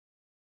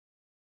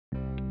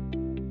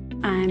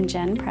I'm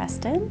Jen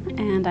Preston,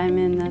 and I'm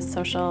in the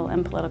Social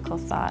and Political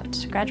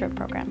Thought graduate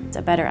program. It's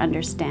a better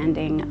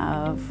understanding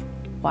of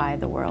why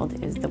the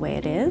world is the way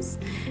it is,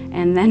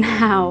 and then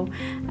how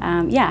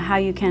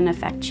you can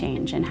affect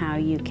change and how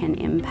you can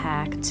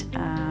impact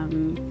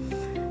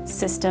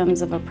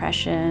systems of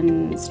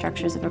oppression,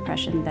 structures of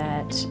oppression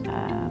that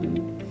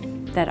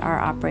are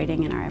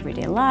operating in our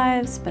everyday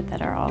lives, but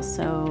that are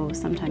also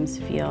sometimes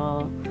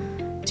feel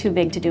too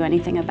big to do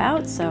anything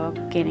about, so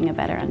gaining a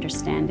better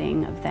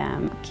understanding of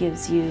them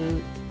gives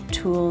you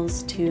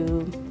tools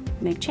to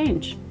make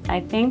change.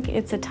 I think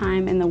it's a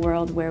time in the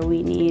world where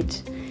we need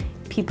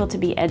people to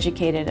be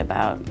educated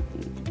about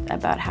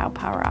how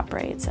power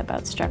operates,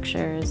 about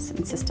structures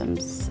and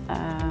systems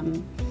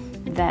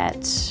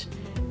that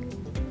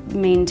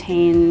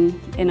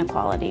maintain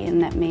inequality and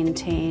that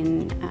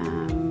maintain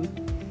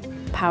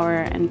power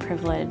and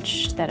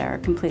privilege that are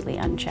completely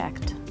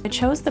unchecked. I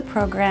chose the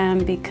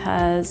program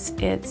because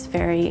it's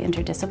very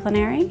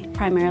interdisciplinary,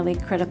 primarily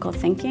critical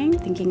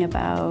thinking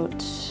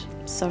about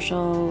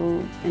social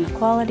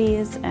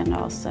inequalities and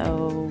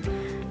also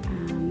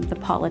the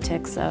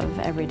politics of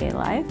everyday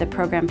life. The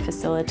program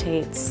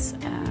facilitates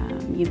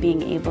you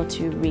being able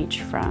to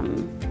reach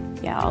from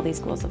all these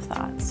schools of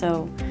thought.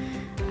 So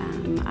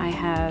I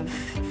have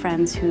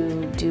friends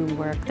who do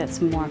work that's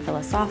more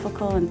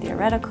philosophical and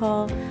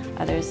theoretical,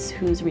 others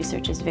whose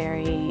research is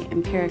very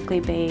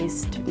empirically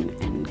based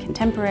and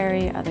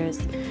contemporary, others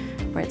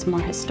where it's more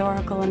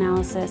historical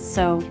analysis.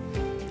 So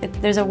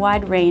there's a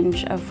wide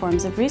range of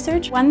forms of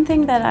research. One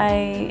thing that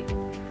I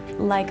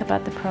like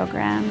about the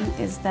program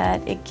is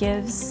that it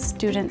gives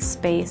students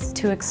space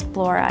to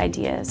explore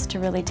ideas, to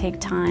really take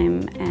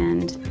time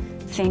and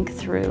think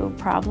through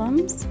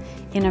problems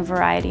in a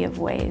variety of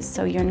ways.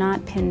 So you're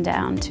not pinned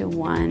down to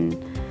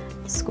one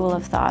school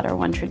of thought or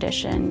one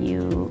tradition.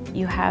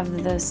 You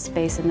have the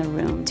space in the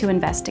room to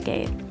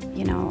investigate,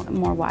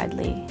 more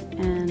widely.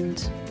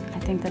 And I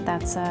think that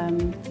that's a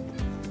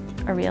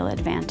real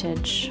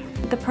advantage.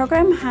 The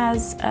program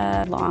has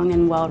a long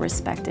and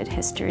well-respected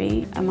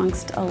history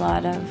amongst a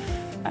lot of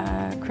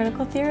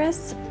critical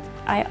theorists.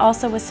 I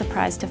also was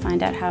surprised to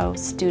find out how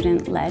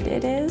student-led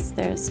it is.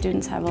 Their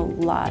students have a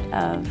lot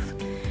of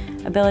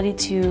ability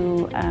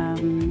to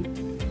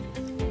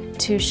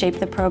shape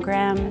the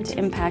program, to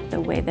impact the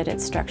way that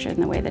it's structured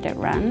and the way that it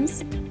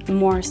runs,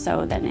 more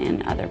so than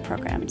in other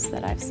programs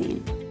that I've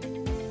seen.